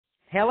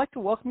Hey, I'd like to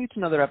welcome you to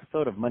another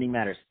episode of Money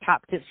Matters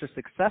Top Tips for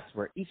Success,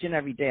 where each and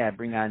every day I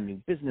bring on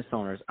new business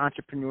owners,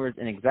 entrepreneurs,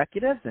 and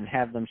executives and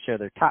have them share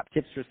their top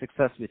tips for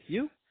success with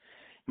you.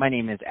 My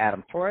name is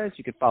Adam Torres.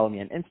 You can follow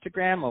me on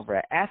Instagram over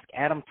at Ask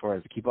Adam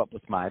Torres to keep up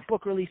with my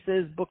book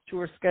releases, book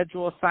tour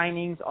schedule,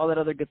 signings, all that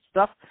other good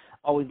stuff.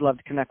 Always love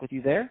to connect with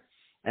you there.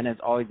 And as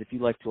always, if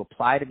you'd like to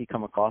apply to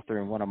become a co-author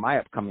in one of my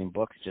upcoming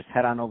books, just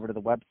head on over to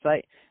the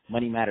website,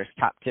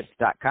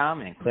 moneymatterstoptips.com,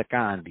 and click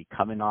on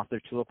Become an Author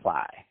to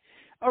apply.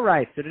 All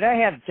right, so today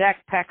I have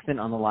Jack Paxton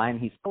on the line.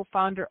 He's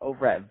co-founder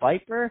over at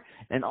VYPER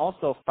and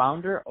also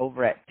founder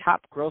over at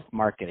Top Growth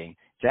Marketing.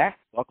 Jack,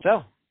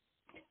 welcome.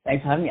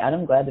 Thanks for having me,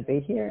 Adam. Glad to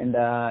be here, and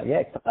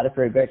excited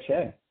for a great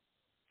show.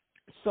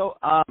 So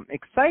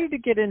excited to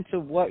get into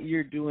what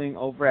you're doing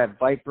over at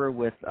VYPER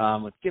with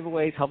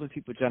giveaways, helping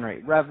people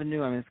generate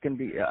revenue. I mean, it's going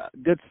to be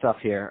good stuff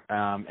here,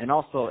 and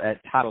also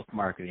at Top Growth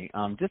Marketing.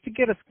 Just to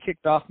get us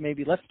kicked off,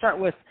 maybe let's start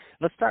with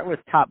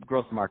Top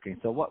Growth Marketing.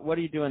 So what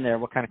are you doing there?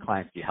 What kind of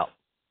clients do you help?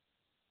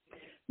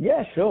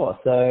 Yeah, sure.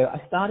 So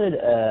I started,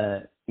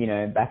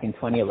 back in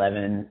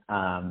 2011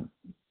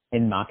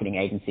 in marketing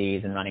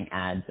agencies and running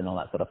ads and all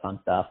that sort of fun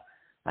stuff,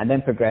 and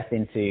then progressed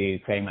into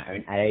creating my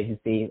own ad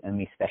agency, and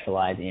we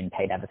specialize in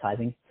paid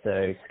advertising,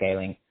 so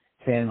scaling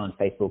on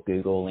Facebook,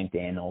 Google,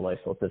 LinkedIn, all those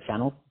sorts of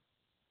channels.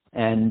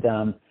 And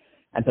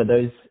so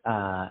those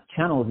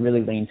channels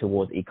really lean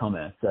towards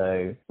e-commerce.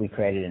 So we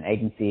created an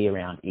agency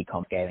around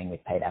e-com scaling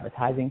with paid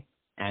advertising,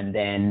 and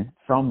then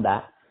from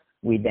that,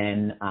 we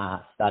then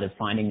started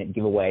finding that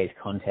giveaways,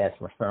 contests,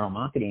 referral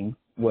marketing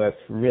works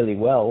really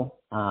well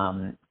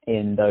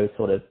in those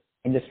sort of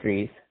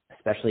industries,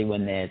 especially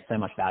when there's so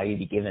much value to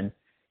be given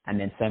and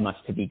then so much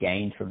to be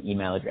gained from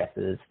email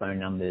addresses, phone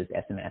numbers,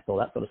 SMS, all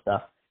that sort of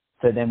stuff.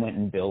 So then went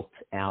and built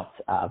out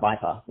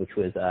VYPER, which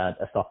was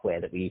a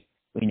software that we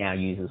now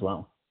use as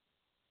well.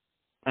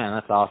 Man,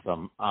 that's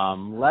awesome.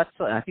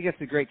 I think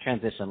that's a great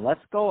transition. Let's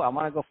go. I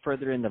want to go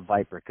further into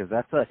VYPER because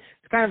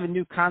it's kind of a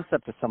new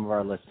concept to some of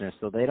our listeners,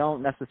 so they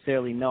don't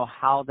necessarily know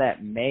how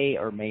that may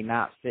or may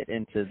not fit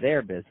into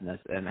their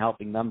business and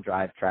helping them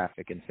drive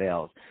traffic and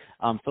sales.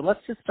 So let's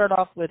just start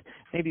off with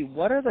maybe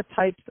what are the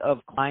types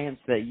of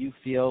clients that you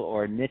feel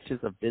or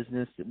niches of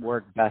business that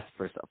work best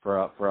for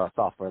a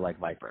software like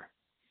VYPER?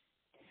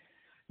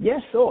 Yeah,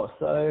 sure.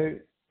 So,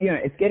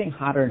 it's getting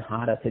harder and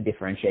harder to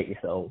differentiate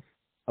yourself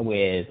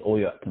with all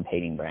your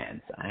competing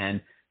brands,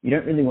 and you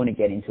don't really want to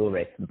get into a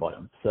race to the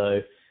bottom.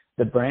 So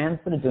the brands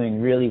that are doing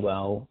really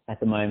well at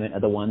the moment are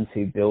the ones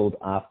who build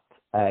up,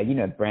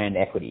 brand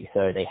equity.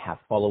 So they have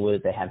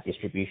followers, they have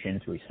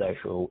distribution through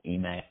social,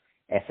 email,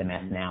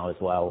 SMS now as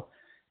well.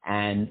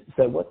 And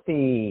so what's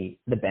the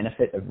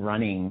benefit of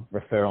running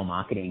referral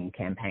marketing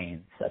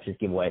campaigns such as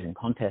giveaways and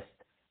contests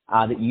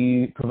that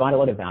you provide a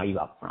lot of value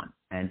up front.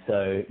 And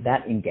so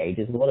that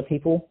engages a lot of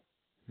people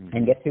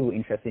and get people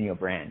interested in your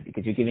brand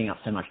because you're giving up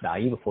so much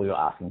value before you're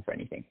asking for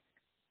anything.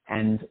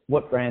 And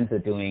what brands are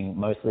doing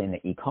mostly in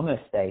the e-commerce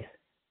space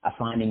are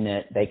finding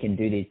that they can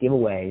do these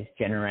giveaways,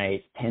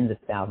 generate tens of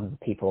thousands of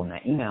people on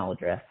their email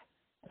address,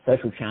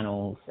 social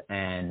channels,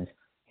 and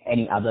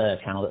any other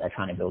channel that they're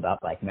trying to build up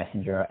like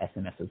Messenger or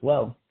SMS as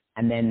well.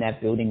 And then they're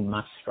building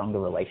much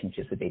stronger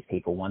relationships with these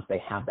people once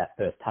they have that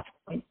first touch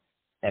point.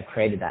 They've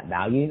created that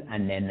value,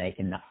 and then they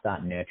can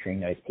start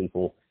nurturing those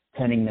people,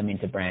 turning them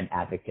into brand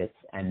advocates,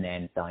 and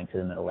then selling to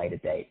them at a later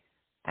date.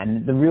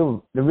 And the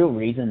real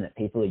reason that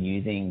people are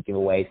using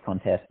giveaways,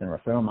 contests, and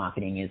referral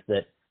marketing is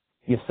that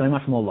you're so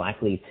much more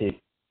likely to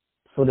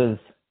sort of,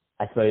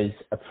 I suppose,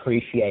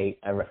 appreciate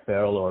a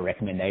referral or a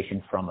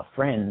recommendation from a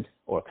friend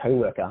or a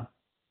coworker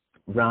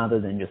rather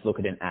than just look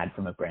at an ad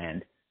from a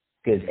brand.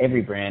 Because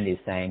every brand is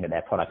saying that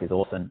their product is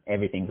awesome.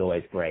 Everything's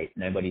always great.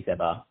 Nobody's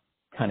ever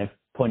kind of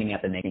pointing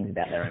out the negatives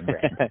about their own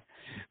brand.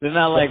 They're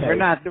not like,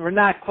 we're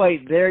not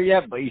quite there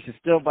yet, but you should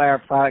still buy our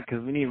product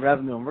because we need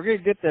revenue, and we're going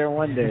to get there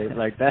one day.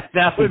 Like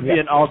that would be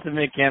an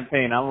ultimate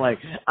campaign. I'm like,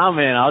 I'm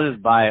in. I'll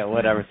just buy it,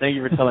 whatever. Thank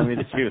you for telling me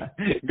the truth.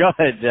 Go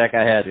ahead, Jack.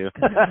 I had to.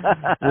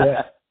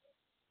 Yeah.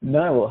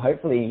 No, well,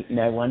 hopefully,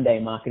 one day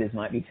marketers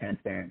might be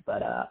transparent,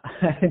 but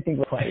I don't think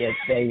we're quite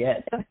there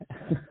yet.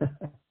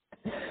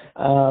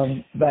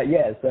 But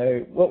yeah,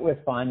 so what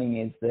we're finding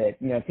is that,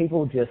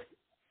 people just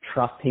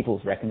trust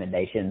people's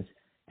recommendations,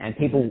 and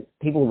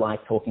people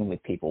like talking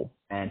with people,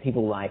 and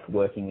people like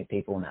working with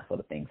people and that sort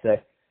of thing. So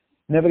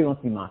nobody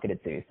wants to be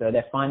marketed to. So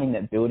they're finding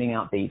that building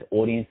out these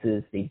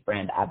audiences, these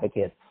brand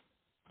advocates,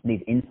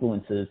 these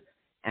influencers,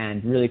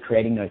 and really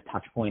creating those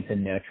touch points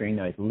and nurturing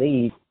those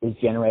leads is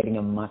generating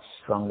a much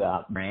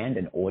stronger brand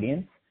and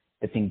audience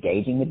that's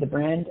engaging with the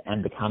brand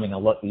and becoming a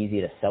lot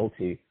easier to sell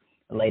to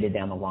later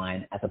down the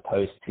line, as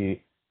opposed to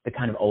the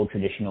kind of old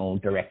traditional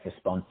direct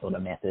response sort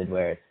of method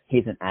where it's,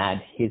 here's an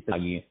ad, here's the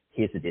value,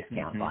 here's the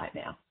discount, buy it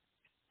now.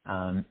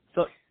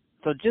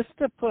 So just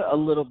to put a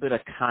little bit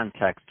of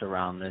context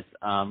around this,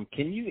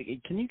 can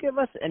you give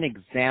us an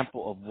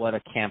example of what a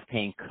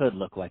campaign could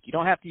look like? You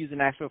don't have to use an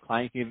actual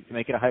client. You can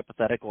make it a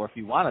hypothetical, or if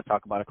you want to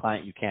talk about a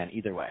client, you can.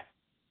 Either way.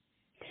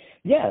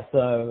 Yeah,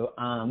 so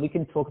we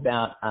can talk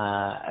about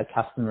a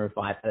customer of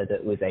VYPER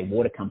that was a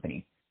water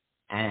company.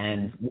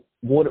 And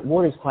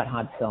water is quite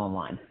hard to sell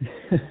online.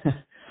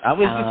 I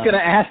was just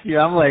gonna ask you.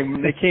 I'm like,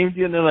 they came to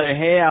you and they're like,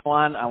 "Hey, I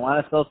want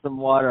to sell some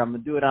water. I'm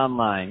gonna do it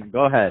online.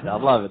 Go ahead. I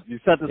love it. You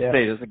set the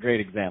stage. That's a great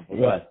example."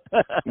 Go ahead.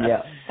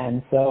 Yeah.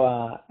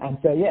 So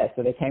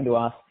they came to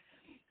us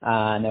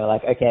and they were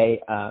like, "Okay,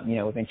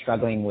 we've been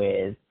struggling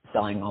with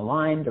selling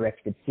online,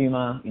 direct to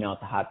consumer.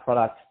 It's a hard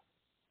product."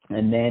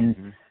 And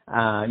then,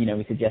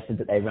 we suggested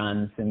that they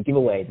run some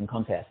giveaways and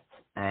contests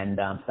and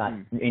start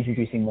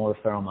introducing more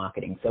referral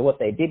marketing. So what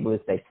they did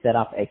was they set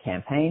up a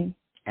campaign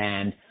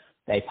and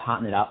they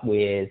partnered up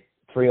with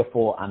 3 or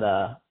 4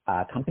 other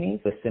companies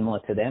that were similar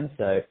to them.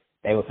 So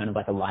they were kind of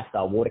like a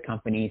lifestyle water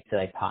company. So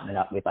they partnered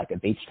up with like a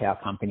beach towel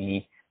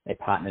company. They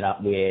partnered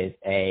up with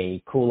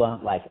a cooler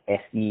like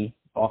Esky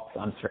box.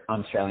 I'm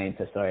Australian,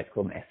 so sorry, it's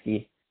called an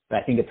Esky, but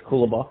I think it's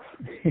Cooler Box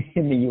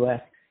in the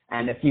US,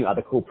 and a few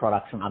other cool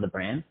products from other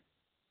brands.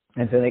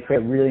 And so they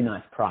create a really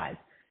nice prize.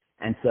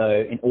 And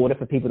so in order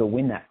for people to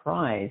win that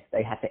prize,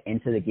 they had to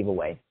enter the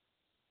giveaway.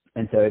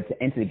 And so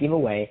to enter the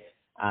giveaway,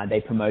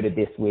 they promoted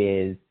this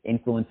with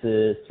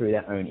influencers through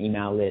their own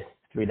email list,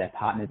 through their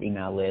partners'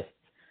 email lists,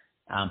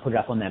 put it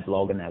up on their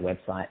blog and their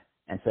website.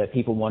 And so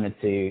people wanted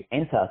to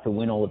enter to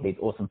win all of these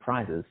awesome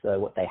prizes. So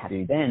what they had to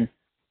do then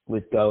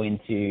was go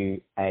into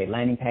a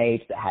landing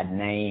page that had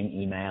name,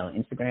 email,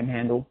 and Instagram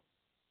handle.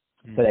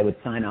 So they would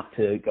sign up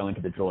to go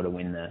into the draw to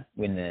win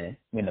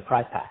the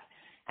prize pack.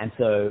 And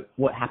so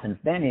what happens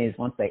then is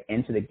once they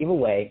enter the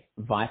giveaway,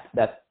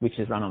 which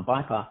is run on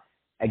VYPER,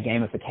 a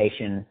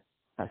gamification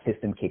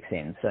system kicks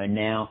in. So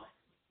now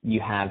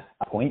you have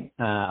a point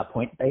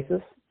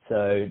basis.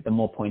 So the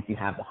more points you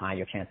have, the higher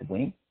your chance of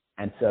winning.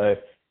 And so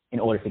in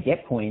order to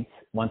get points,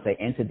 once they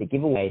entered the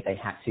giveaway, they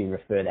had to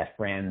refer their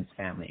friends,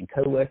 family, and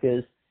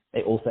coworkers.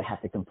 They also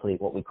had to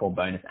complete what we call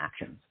bonus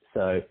actions.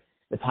 So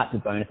the types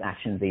of bonus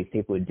actions these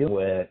people would do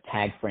were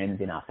tag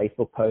friends in our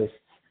Facebook posts,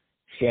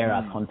 share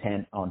our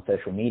content on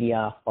social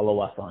media, follow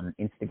us on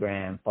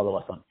Instagram, follow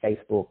us on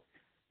Facebook.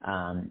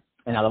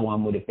 Another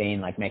one would have been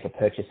like make a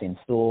purchase in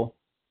store.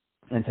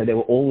 And so there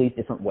were all these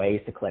different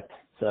ways to collect.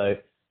 So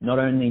not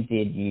only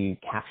did you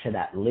capture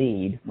that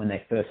lead when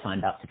they first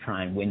signed up to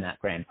try and win that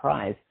grand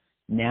prize,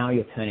 now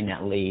you're turning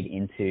that lead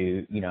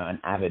into, an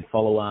avid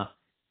follower,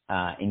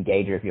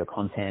 engager of your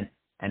content,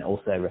 and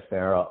also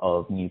referrer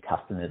of new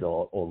customers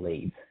or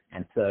leads.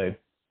 And so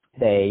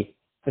they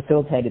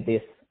facilitated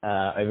this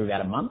over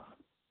about a month.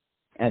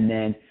 And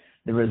then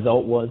the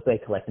result was they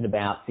collected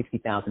about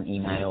 60,000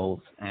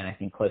 emails and I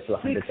think close to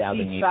 100,000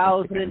 new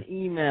 60,000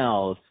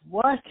 emails.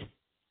 What?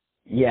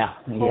 Yeah,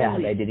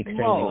 Holy they did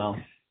extremely well.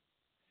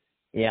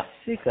 Yeah.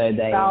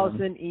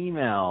 60,000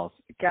 emails.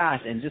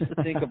 Gosh, and just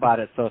to think about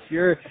it, so if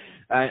you're,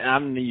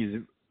 I'm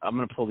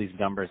going to pull these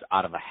numbers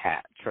out of a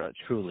hat,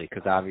 truly,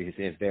 because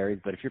obviously it varies.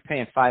 But if you're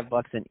paying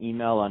 $5 an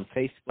email on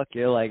Facebook,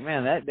 you're like,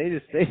 man, that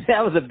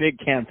was a big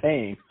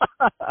campaign.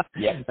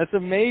 Yeah, that's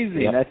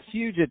amazing. Yep. That's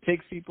huge. It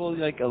takes people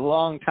like a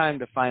long time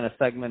to find a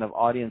segment of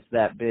audience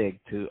that big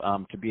to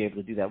be able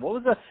to do that.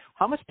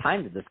 How much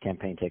time did this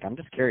campaign take? I'm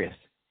just curious.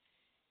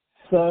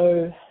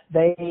 So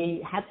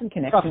they had some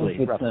connections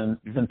with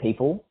some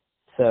people.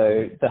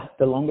 So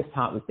the longest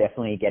part was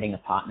definitely getting the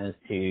partners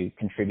to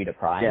contribute a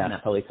prize, and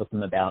that probably took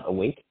them about a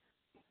week.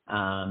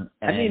 I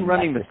mean,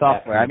 running the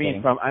software. I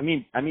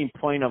mean,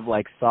 point of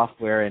like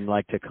software and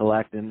like to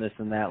collect and this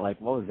and that.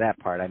 Like, what was that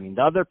part? I mean,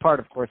 the other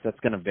part, of course, that's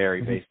going to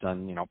vary based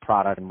on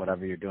product and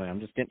whatever you're doing. I'm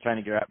just trying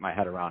to get my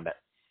head around it.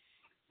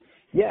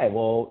 Yeah,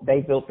 well,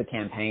 they built the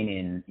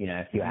campaign in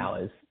a few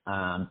hours,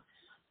 and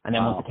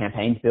then once the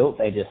campaign's built,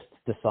 they just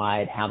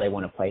decide how they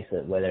want to place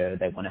it, whether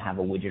they want to have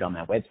a widget on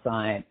their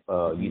website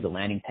or use a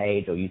landing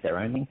page or use their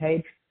own link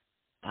page.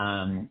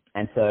 And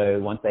so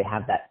once they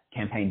have that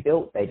campaign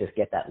built, they just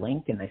get that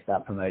link and they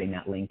start promoting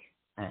that link.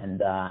 And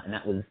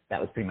that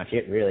was pretty much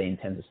it really in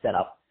terms of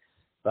setup.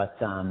 But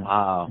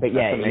yeah,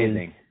 that's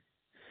amazing.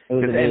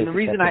 And the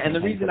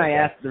reason I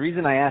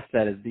asked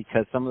that is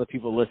because some of the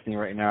people listening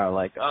right now are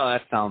like, oh,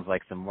 that sounds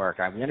like some work.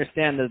 We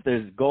understand that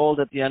there's gold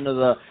at the end of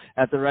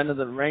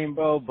the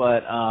rainbow, but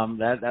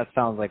that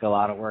sounds like a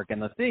lot of work.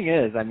 And the thing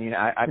is, I mean,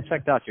 I've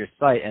checked out your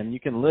site, and you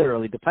can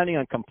literally, depending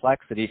on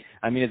complexity,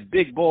 I mean, it's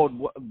big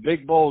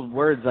bold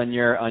words on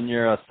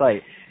your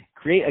site.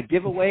 Create a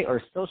giveaway or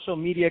social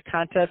media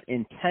contest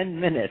in 10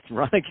 minutes.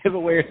 Run a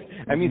giveaway.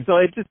 I mean, so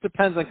it just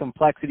depends on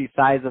complexity,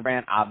 size of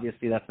brand.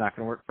 Obviously, that's not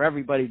going to work for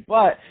everybody.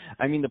 But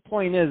I mean, the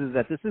point is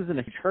that this isn't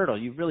a hurdle.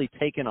 You've really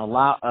taken a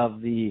lot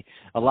of the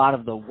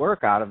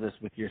work out of this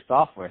with your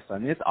software. So I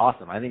mean, it's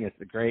awesome. I think it's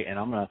great. And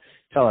I'm going to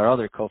tell our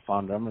other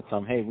co-founder, I'm going to tell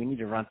him, hey, we need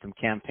to run some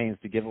campaigns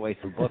to give away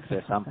some books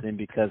or something,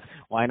 because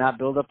why not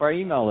build up our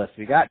email list?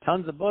 We got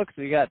tons of books.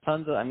 We got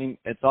tons of. I mean,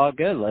 it's all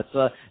good. Let's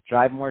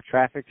drive more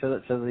traffic to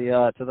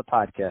the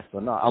podcast. So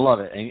no, I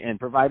love it, and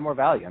provide more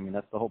value. I mean,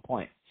 that's the whole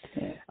point.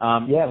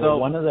 Well,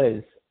 one of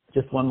those,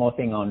 just one more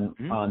thing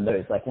on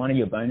those, like one of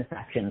your bonus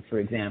actions, for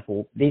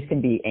example, these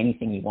can be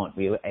anything you want.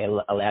 We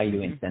allow you to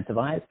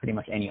incentivize pretty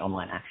much any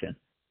online action.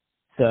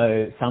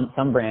 So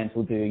some brands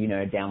will do,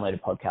 download a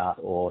podcast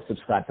or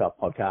subscribe to our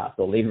podcast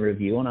or leave a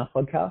review on our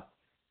podcast.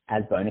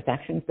 as bonus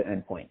actions to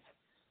earn points.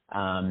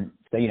 So,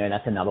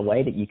 that's another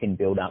way that you can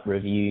build up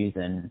reviews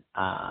and,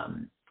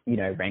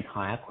 rank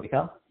higher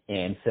quicker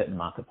in certain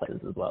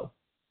marketplaces as well.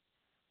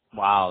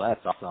 Wow,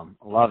 that's awesome.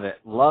 Love it.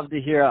 Love to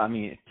hear. I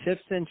mean,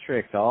 tips and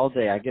tricks all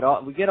day.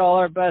 We get all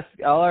our best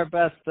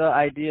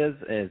ideas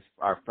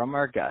are from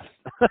our guests.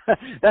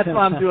 That's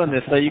why I'm doing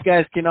this, so you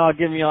guys can all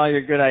give me all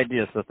your good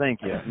ideas. So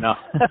thank you. No,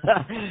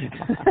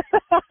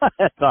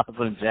 that's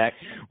awesome, Jack.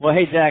 Well,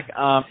 hey, Jack.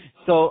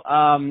 So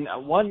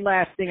one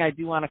last thing I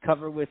do want to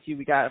cover with you.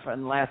 We got it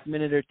in the last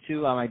minute or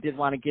two. I did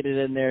want to get it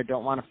in there.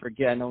 Don't want to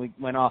forget. I know we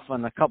went off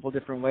on a couple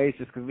different ways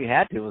just because we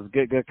had to. It was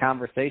a good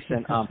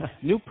conversation.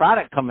 New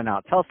product coming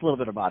out. Tell us a little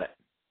bit about it.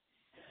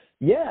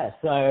 Yeah,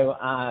 so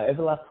over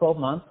the last 12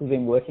 months, we've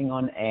been working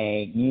on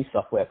a new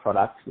software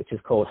product, which is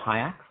called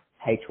Hyax,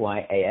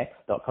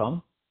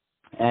 HYAX.com.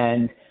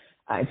 And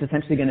it's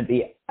essentially going to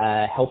be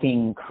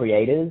helping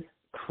creators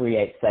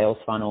create sales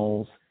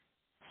funnels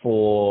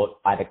for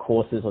either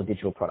courses or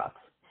digital products.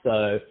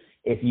 So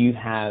if you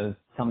have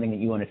something that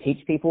you want to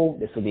teach people,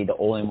 this will be the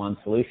all-in-one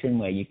solution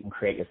where you can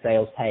create your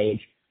sales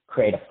page,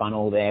 create a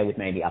funnel there with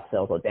maybe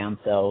upsells or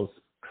downsells,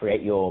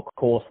 create your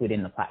course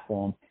within the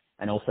platform,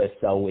 and also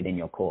sell within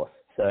your course.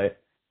 So,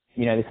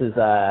 this is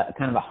a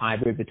kind of a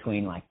hybrid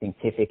between like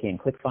Thinkific and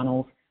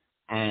ClickFunnels,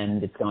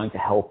 and it's going to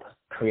help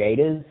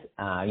creators,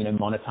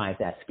 monetize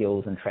their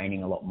skills and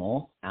training a lot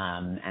more.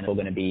 And it's all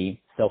going to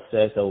be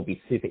self-serve, so it will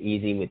be super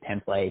easy with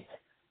templates,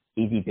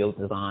 easy build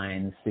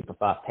designs, super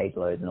fast page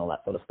loads, and all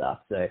that sort of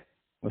stuff. So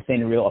we've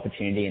seen a real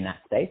opportunity in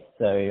that space.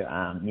 So,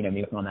 we're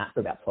working on that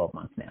for about 12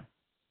 months now.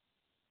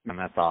 And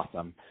that's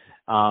awesome.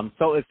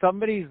 So if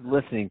somebody's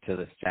listening to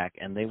this, Jack,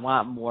 and they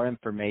want more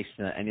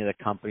information on any of the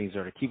companies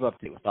or to keep up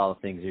to date with all the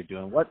things you're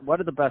doing, what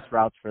are the best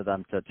routes for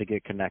them to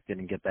get connected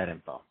and get that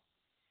info?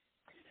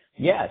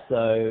 Yeah,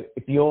 so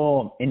if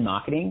you're in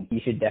marketing, you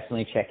should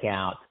definitely check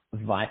out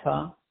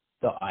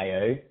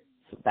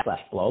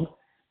VYPER.io/blog.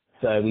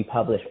 So we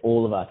publish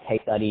all of our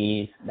case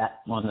studies. That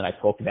one that I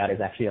talked about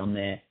is actually on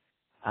there.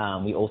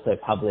 We also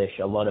publish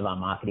a lot of our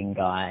marketing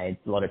guides,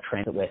 a lot of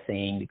trends that we're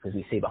seeing because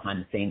we see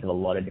behind the scenes of a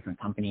lot of different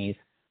companies.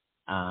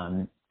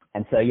 And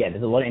so,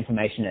 there's a lot of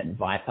information at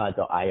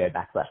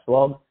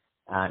VYPER.io/blog.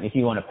 If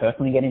you want to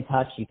personally get in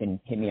touch, you can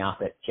hit me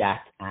up at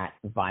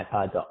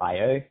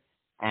jack@VYPER.io.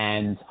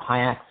 And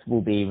Hyax will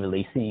be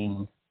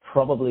releasing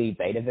probably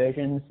beta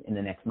versions in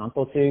the next month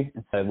or two.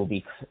 And so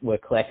we're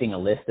collecting a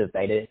list of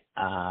beta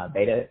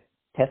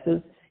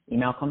testers,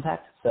 email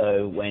contacts.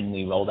 So when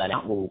we roll that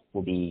out,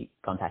 we'll be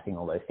contacting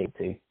all those people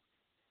too.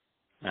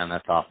 And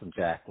that's awesome,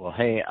 Jack. Well,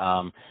 hey,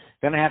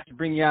 going to have to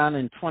bring you on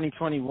in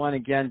 2021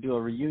 again, do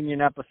a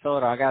reunion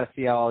episode. I got to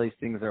see how all these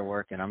things are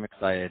working. I'm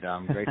excited.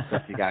 Great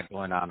stuff you got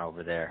going on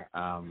over there.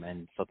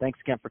 And so thanks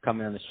again for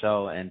coming on the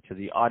show. And to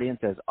the audience,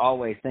 as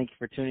always, thank you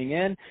for tuning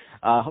in.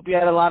 Hope you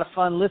had a lot of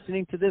fun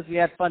listening to this. We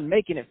had fun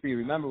making it for you.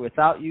 Remember,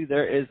 without you,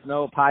 there is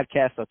no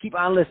podcast. So keep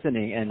on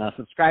listening and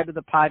subscribe to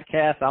the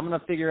podcast. I'm going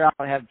to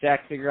have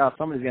Jack figure out,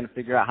 somebody's going to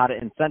figure out how to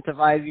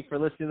incentivize you for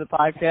listening to the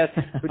podcast.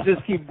 But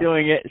just keep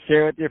doing it.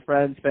 Share with your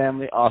friends,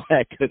 family, all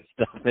that good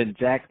stuff. And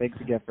Jack, thanks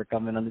again for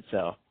coming on the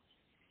show.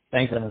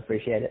 Thanks, I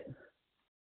appreciate it.